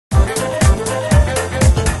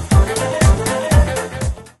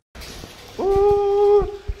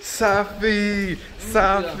Safi,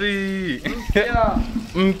 safi.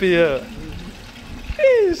 Mpya.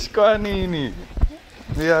 Ish, kwa nini?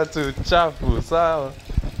 Viatu chafu, sawa.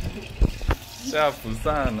 Chafu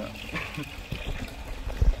sana.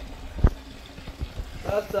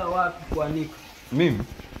 Sasa wapi kuanika? Mimi?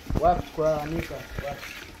 Wapi kuanika? Wapi?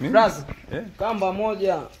 Mimi? Brazi. Yeah. Kamba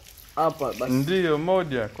moja hapa basi. Ndiyo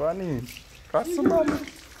moja, kwa nini? Kwa sababu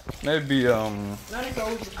maybe Nani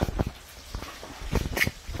kauza?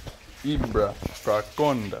 Ibra kwa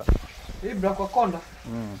konda. Ibra kwa konda?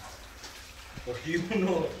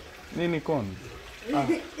 Nini konda?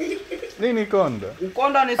 Nini konda?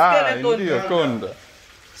 Ukonda ni skeleton. Ndiyo konda.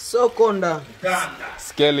 So konda.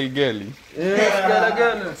 Skelegeli.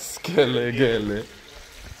 Skelegele. Skelegele.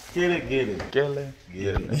 Skelegele.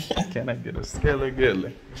 Skelegele. Can I get a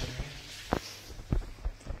skelegele?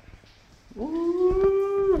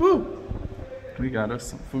 Woo! We got us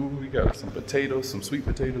some food. We got us some potatoes, some sweet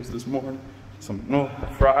potatoes this morning. Some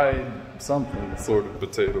fried something sort of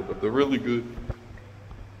potato, but they're really good.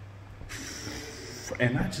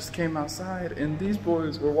 And I just came outside, and these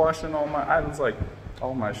boys were washing all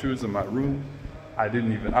my shoes in my room.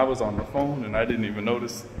 I was on the phone, and I didn't even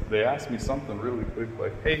notice. They asked me something really quick,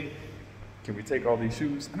 like, hey, can we take all these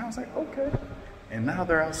shoes? And I was like, okay. And now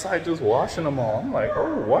they're outside just washing them all. I'm like,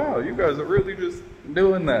 oh, wow, you guys are really just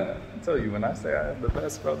doing that. I tell you, when I say I have the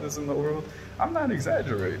best about this in the world, I'm not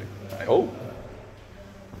exaggerating. I hope.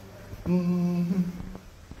 The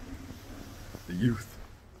youth,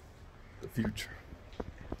 the future.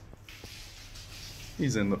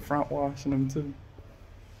 He's in the front washing them too.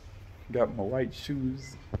 Got my white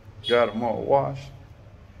shoes, got them all washed.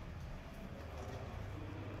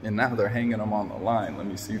 And now they're hanging them on the line. Let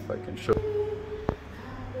me see if I can show.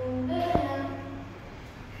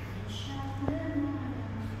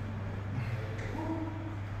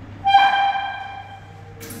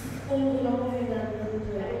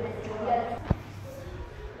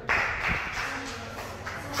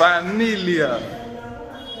 Familia.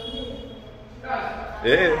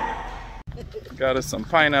 Yeah. Got us some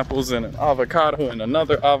pineapples and an avocado and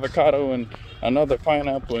another avocado and another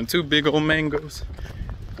pineapple and 2 big old mangoes.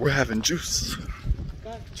 We're having juice.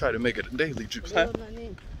 Try to make it a daily juice, huh?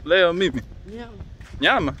 Leo Mimi.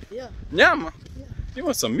 Nyama? Yeah. Nyama? Yeah. You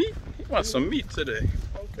want some meat? You want some meat today?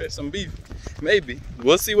 Okay, some beef. Maybe.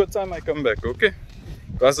 We'll see what time I come back, okay?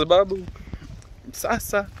 Kwa sababu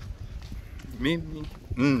sasa mimi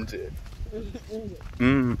nje.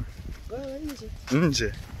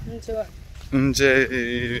 Nje.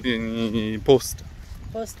 Nje posta.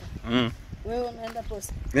 Posta. Wewe unaenda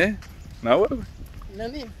posta? Na wewe? Na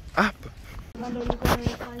mimi? Hapa.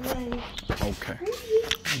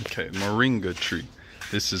 Okay, moringa tree.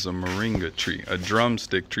 This is a moringa tree, a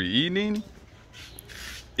drumstick tree. Nini?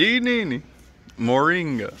 Nini?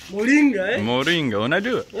 Moringa. Moringa, eh? Moringa.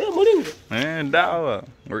 Unajua? Moringa. Dawa.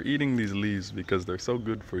 We're eating these leaves because they're so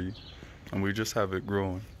good for you. And we just have it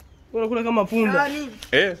growing. Unakula kama punda.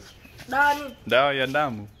 Dawa ya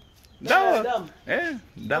damu. Dawa.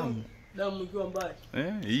 Damu. Damu ikiwa mbaya.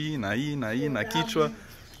 Hii na kichwa.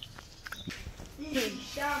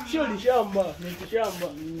 Sio shamba, ni shamba.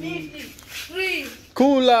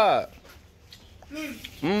 Kula. He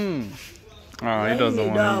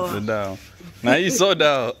doesn't want the dough. Now he so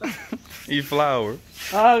dough. Eat flour.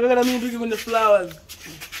 Look at me drinking the flowers.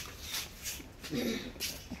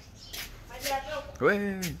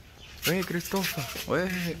 Wait, Christopher.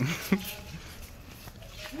 Wait.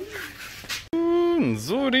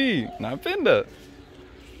 Nzuri. Napenda.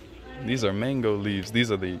 These are mango leaves.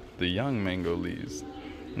 These are the young mango leaves.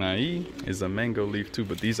 Nai is a mango leaf too,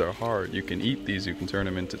 but these are hard. You can eat these, you can turn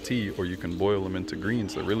them into tea, or you can boil them into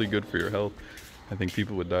greens. They're really good for your health. I think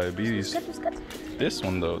people with diabetes. This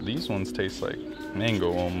one though, these ones taste like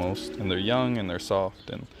mango almost, and they're young and they're soft,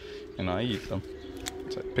 and I eat them.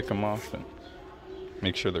 So I pick them off and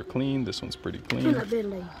make sure they're clean. This one's pretty clean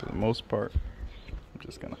for the most part. I'm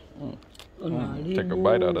just gonna take a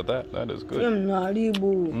bite out of that. That is good.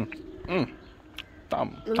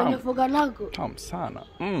 Tam sana.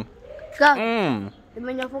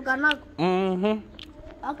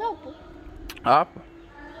 Hapa.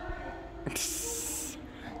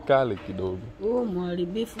 Kali kidogo.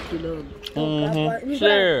 Mwaribifu kidogo.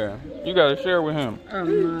 Share. You gotta share with him.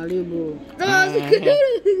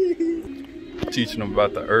 Teaching them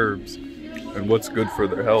about the herbs and what's good for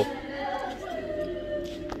their health.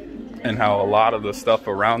 And how a lot of the stuff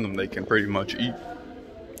around them they can pretty much eat.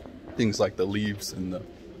 Things like the leaves and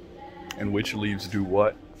which leaves do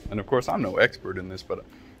what. And of course, I'm no expert in this, but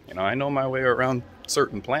I know my way around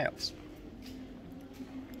certain plants.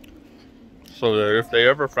 So that if they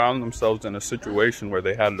ever found themselves in a situation where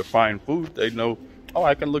they had to find food, they'd know, oh,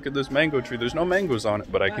 I can look at this mango tree. There's no mangoes on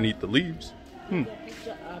it, but I can eat the leaves.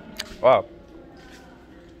 Wow.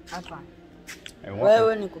 Hapa. And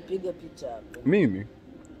Wewe ni kupiga picha hapo. Mimi?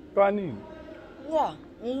 Kwa nini? Yeah,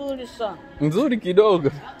 nzuri sana. Nzuri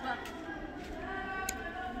kidogo.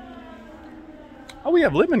 Oh, we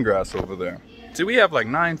have lemongrass over there. See, we have like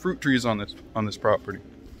 9 fruit trees on this property.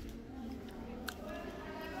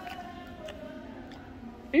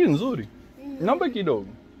 Hii nzuri. Namba kidogo.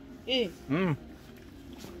 Let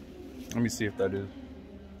me see if that is.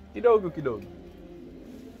 Kidogo kidogo.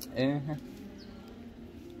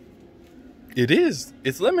 It is.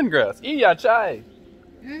 It's lemongrass. Iya chai.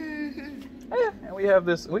 Yeah, and we have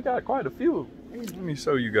this. We got quite a few. Let me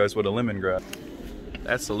show you guys what a lemongrass.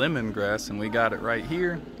 That's the lemongrass, and we got it right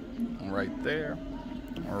here, right there,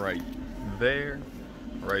 right there,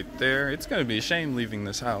 right there. It's gonna be a shame leaving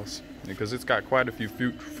this house because it's got quite a few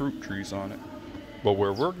fruit trees on it. But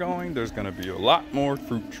where we're going, there's gonna be a lot more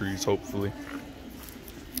fruit trees, hopefully.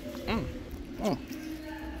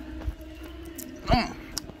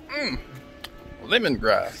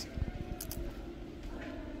 Lemongrass.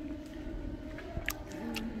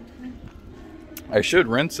 I should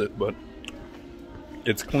rinse it, but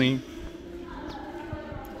it's clean.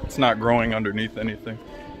 It's not growing underneath anything.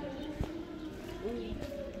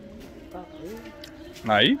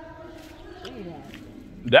 Nai?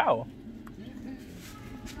 Dao.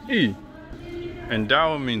 E. And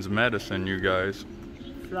Dao means medicine, you guys.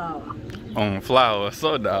 Flower. Flower,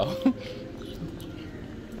 so Dao.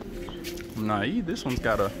 Nai, this one's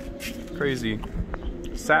got a crazy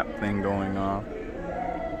sap thing going on.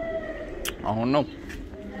 I don't know.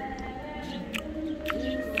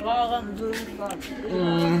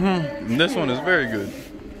 This one is very good.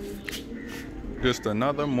 Just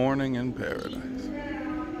another morning in paradise.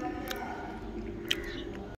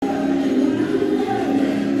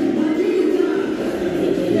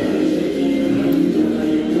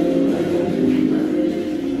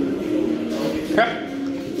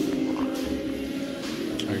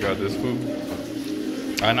 I got this food.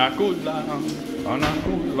 Anak ulang.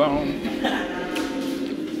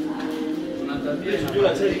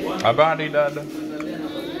 Abadi dada.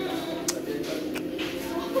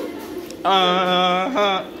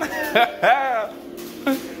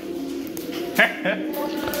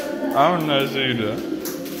 I'm not sure that.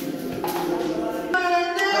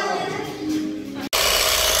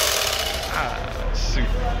 Shoot.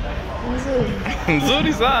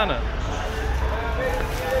 Nzuri sana.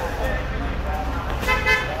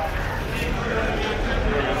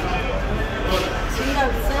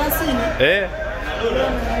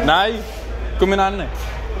 Nai 14.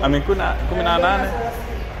 Amin 18.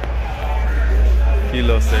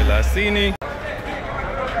 Kilo 30.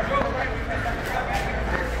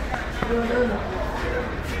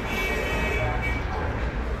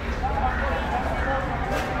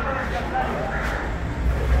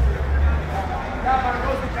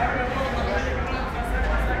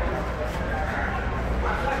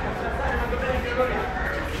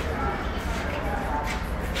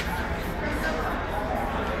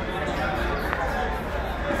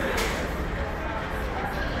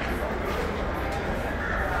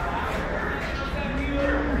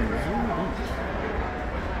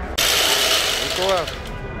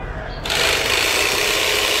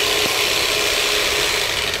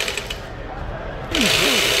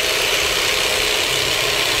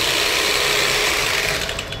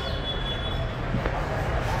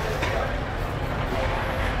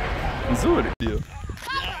 Nzuri.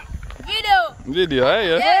 Video,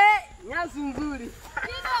 hey.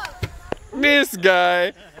 This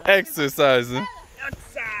guy exercising.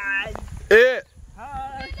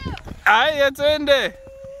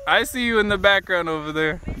 I see you in the background over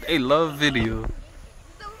there. They love video.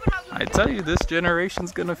 I tell you, this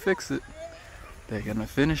generation's gonna fix it. They're gonna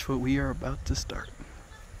finish what we are about to start.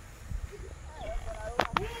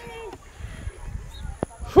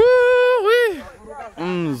 Woo-wee!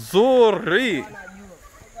 Nzuri!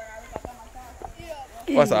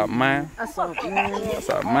 What's up, man? What's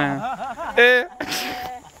up, man?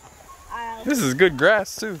 This is good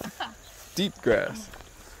grass, too. Deep grass.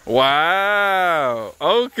 Wow!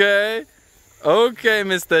 Okay. Okay,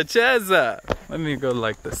 Mr. Cheza. Let me go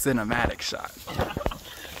like the cinematic shot.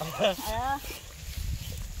 Okay.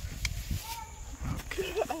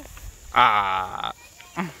 Ah.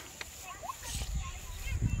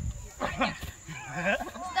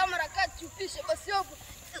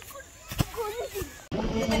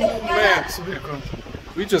 Man,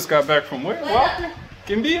 we just got back from where? What?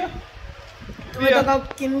 Kimbia? Tumetoka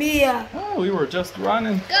kukimbia. Oh, we were just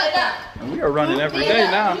running. And we are running every day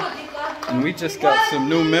now. And we just got some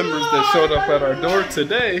new members that showed up at our door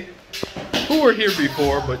today who were here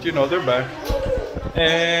before, but you know, they're back.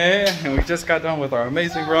 And we just got done with our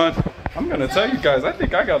amazing run. I'm gonna tell you guys, I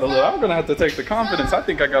think I got a little, I'm gonna have to take the confidence. I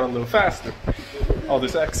think I got a little faster. All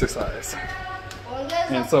this exercise.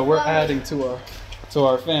 And so we're adding to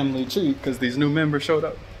our family tree because these new members showed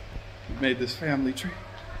up. We made this family tree.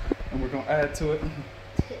 And we're gonna add to it.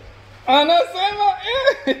 Oh no,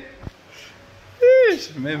 Sam!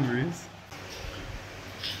 Memories.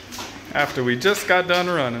 After we just got done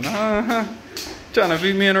running. Trying to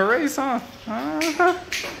beat me in a race, huh?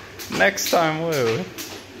 Next time will.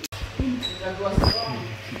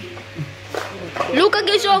 Luca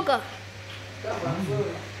Gishoka.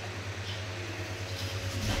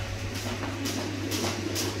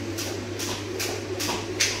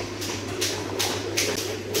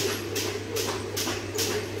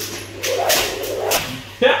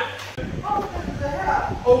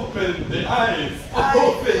 Open the eyes.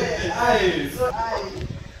 Open the eyes.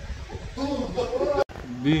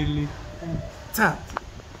 Billy. Tap.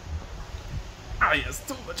 Ah, yes,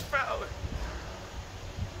 too much power.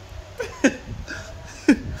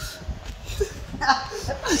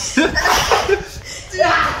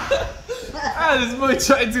 This boy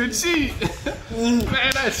tried to cheat.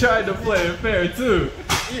 Man, I tried to play it fair too.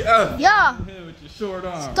 Yeah. With your short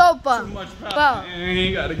arm. Stop. Too much power. And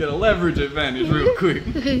you gotta get a leverage advantage real quick.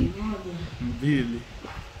 Billy.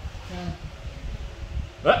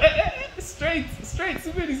 Straight,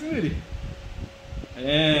 subidi.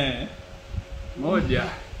 Yeah. Moja.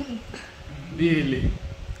 Billy.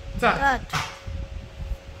 Tap.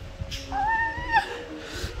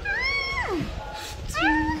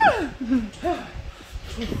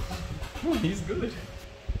 He's good.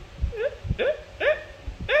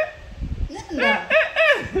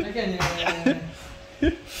 Again,